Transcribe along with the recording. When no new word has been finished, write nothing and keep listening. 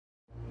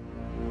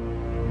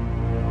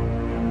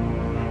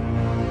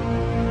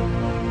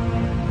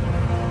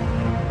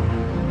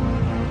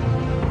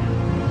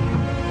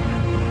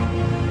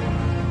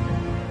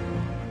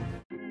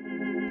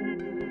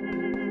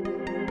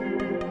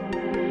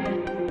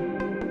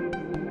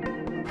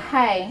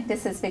Hi,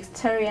 this is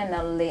Victoria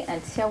Nalule,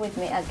 and here with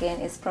me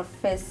again is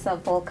Professor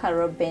Volker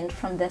Roben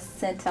from the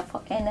Center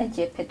for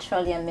Energy,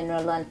 Petroleum,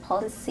 Mineral and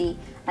Policy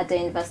at the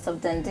University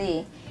of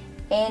Dundee.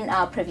 In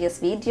our previous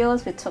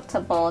videos, we talked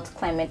about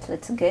climate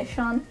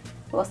litigation.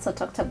 We also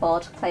talked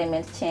about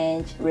climate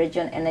change,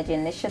 region energy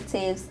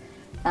initiatives,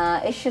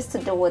 issues to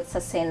do with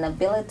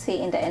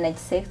sustainability in the energy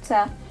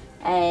sector,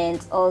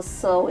 and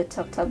also we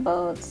talked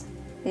about,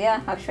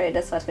 actually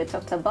that's what we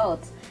talked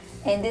about.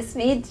 In this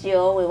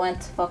video, we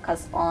want to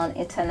focus on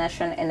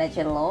international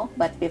energy law,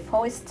 but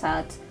before we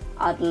start,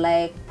 I'd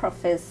like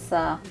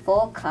Professor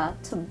Volker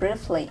to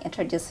briefly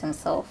introduce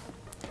himself.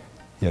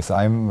 Yes,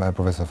 I'm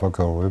Professor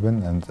Volker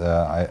Roben, and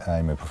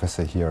I'm a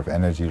professor here of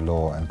energy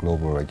law and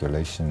global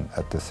regulation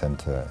at the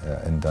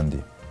center in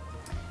Dundee.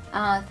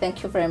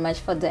 Thank you very much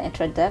for the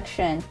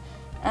introduction.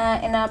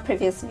 In our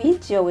previous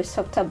video, we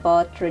talked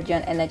about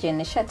region energy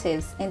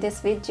initiatives. In this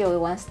video, we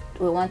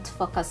want to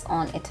focus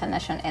on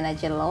international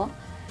energy law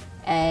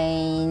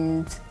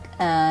and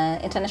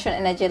international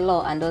energy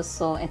law and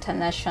also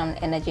international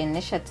energy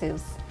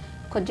initiatives.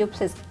 Could you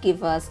please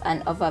give us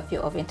an overview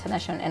of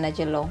international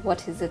energy law?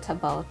 What is it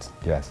about?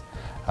 Yes,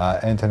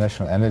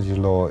 international energy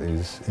law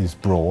is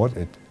broad.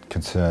 It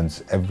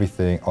concerns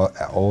everything,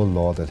 all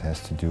law that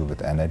has to do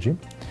with energy.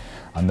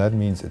 And that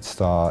means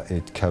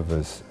it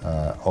covers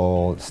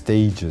all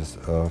stages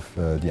of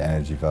the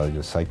energy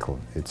value cycle.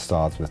 It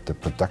starts with the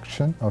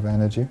production of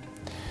energy,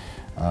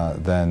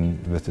 then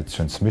with the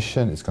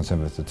transmission, it's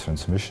concerned with the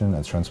transmission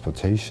and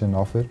transportation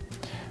of it,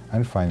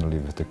 and finally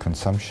with the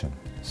consumption.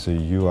 So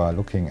you are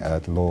looking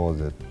at law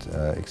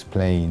that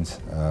explains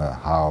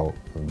how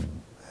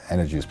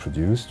energy is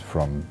produced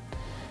from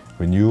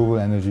renewable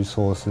energy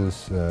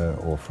sources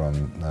or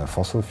from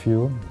fossil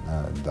fuel.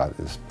 That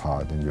is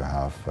part, and you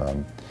have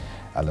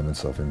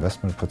elements of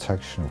investment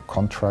protection,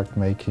 contract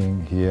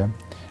making here,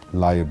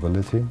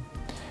 liability.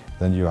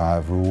 Then you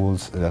have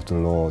rules that the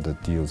law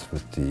that deals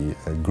with the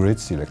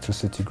grids, the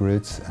electricity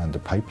grids and the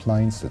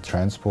pipelines that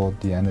transport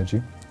the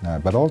energy,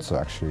 but also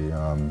actually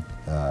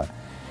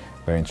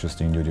very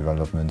interesting new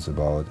developments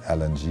about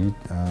LNG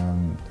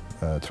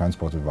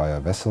transported via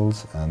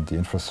vessels and the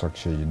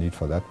infrastructure you need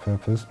for that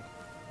purpose.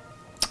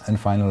 And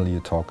finally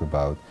you talk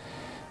about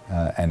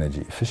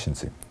energy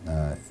efficiency,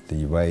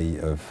 the way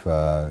of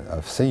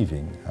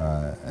saving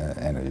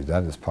energy.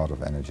 That is part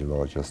of energy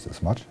law just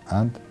as much,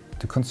 and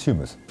to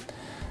consumers.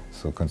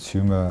 So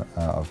consumer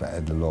of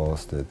the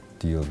laws that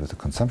deal with the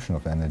consumption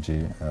of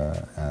energy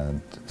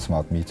and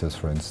smart meters,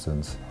 for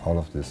instance, all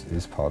of this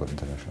is part of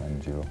international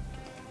energy law.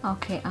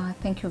 Okay,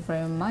 thank you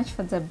very much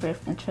for the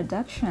brief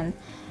introduction.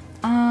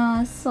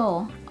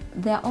 So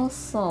there are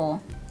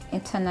also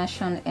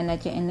international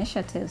energy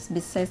initiatives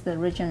besides the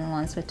regional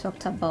ones we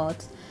talked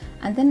about.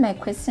 And then my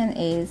question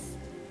is,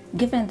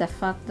 given the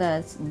fact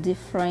that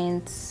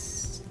different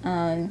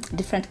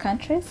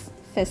countries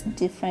face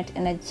different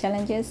energy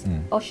challenges,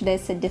 or should I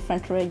say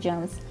different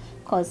regions,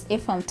 because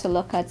if I'm to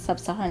look at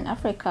sub-Saharan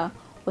Africa,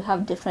 we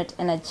have different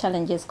energy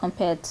challenges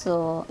compared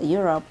to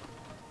Europe.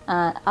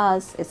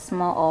 As it's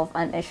more of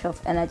an issue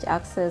of energy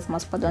access,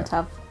 most people don't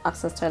have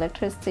access to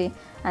electricity,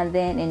 and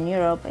then in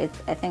Europe, I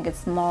think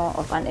it's more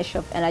of an issue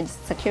of energy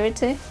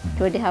security.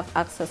 You already have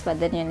access, but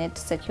then you need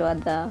to secure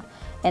the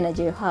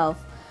energy you have.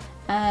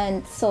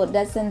 And so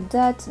doesn't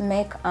that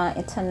make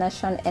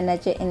international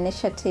energy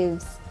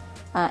initiatives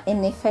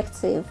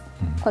ineffective,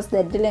 because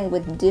they're dealing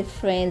with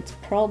different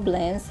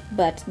problems,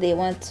 but they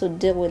want to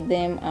deal with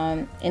them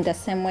in the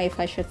same way, if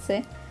I should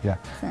say? Yeah,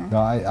 so. No,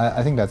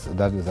 I think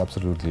that is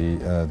absolutely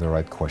the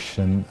right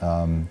question.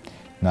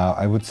 Now,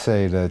 I would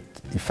say that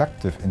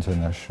effective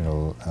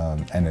international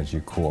energy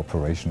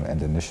cooperation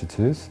and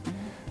initiatives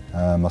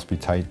must be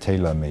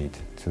tailor-made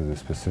to the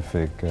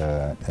specific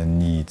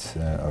needs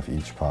of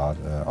each part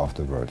of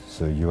the world.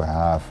 So you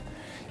have,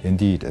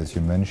 indeed, as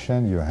you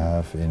mentioned, you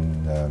have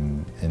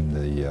in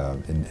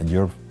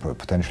Europe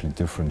potentially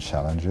different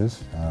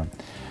challenges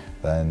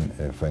than,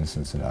 for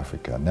instance, in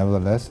Africa.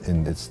 Nevertheless,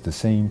 it's the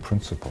same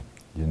principle.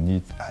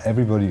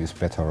 Everybody is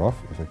better off,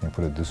 if I can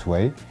put it this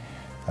way,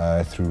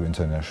 through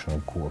international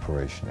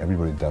cooperation.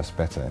 Everybody does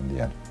better in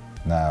the end.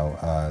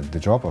 Now, the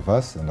job of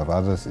us and of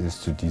others is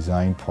to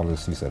design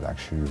policies that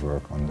actually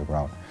work on the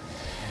ground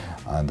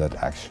and that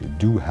actually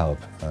do help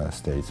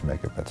states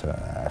make a better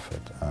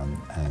effort.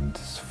 And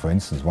for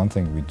instance, one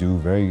thing we do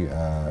very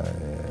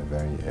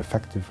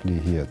effectively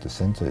here at the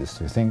center is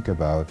to think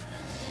about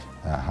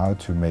how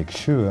to make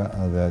sure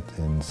that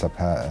in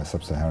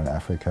sub-Saharan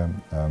Africa,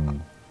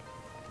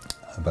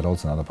 but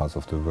also in other parts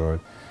of the world,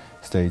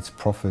 states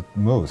profit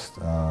most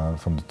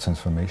from the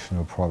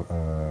transformational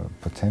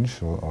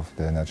potential of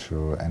their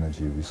natural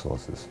energy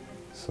resources.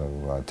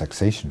 So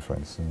taxation, for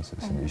instance,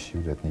 is an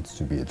issue that needs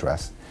to be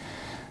addressed,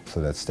 so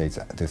that states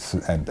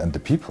and the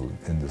people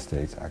in the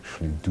states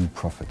actually do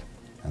profit,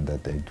 and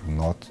that they do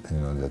not,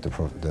 that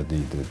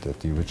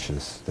the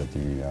riches, that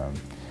the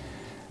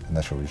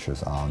natural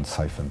riches aren't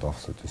siphoned off,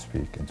 so to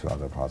speak, into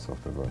other parts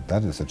of the world.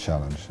 That is a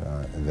challenge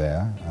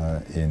there.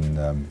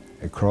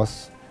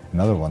 Across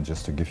another one,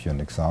 just to give you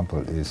an example,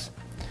 is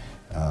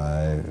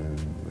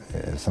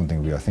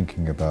something we are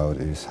thinking about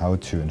is how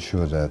to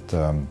ensure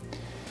that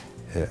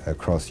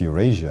across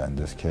Eurasia, in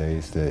this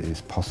case, there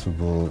is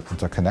possible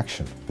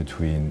interconnection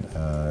between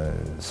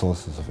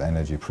sources of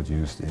energy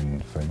produced in,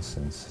 for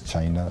instance,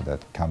 China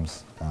that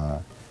comes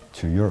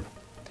to Europe.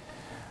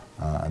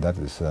 And that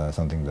is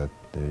something that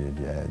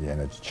the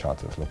Energy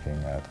Charter is looking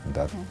at, and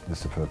that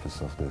is the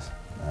purpose of this.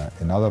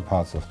 In other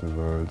parts of the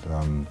world,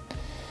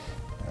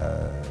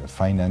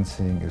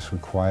 financing is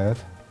required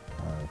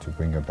to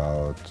bring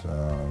about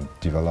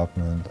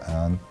development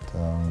and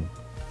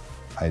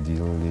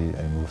ideally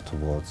a move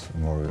towards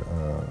more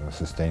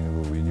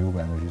sustainable renewable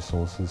energy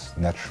sources,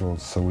 natural,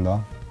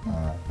 solar,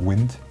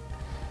 wind,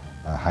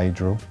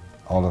 hydro.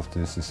 All of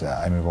this is,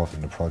 I'm involved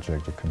in a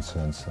project that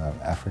concerns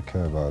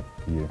Africa about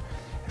the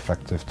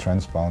effective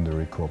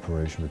transboundary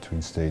cooperation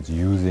between states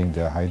using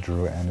their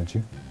hydro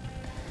energy.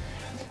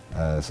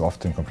 It's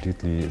often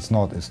it's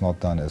not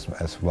done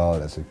as well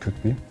as it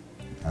could be,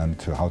 and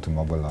how to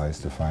mobilize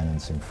the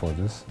financing for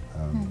this.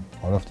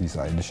 All of these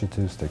are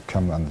initiatives that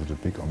come under the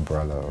big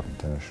umbrella of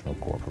international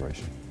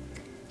cooperation.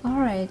 All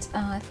right,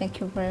 thank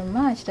you very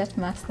much. That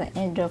marks the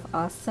end of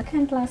our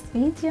second last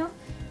video.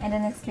 In the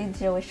next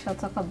video, we shall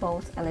talk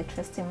about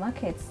electricity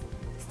markets.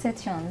 Stay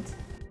tuned.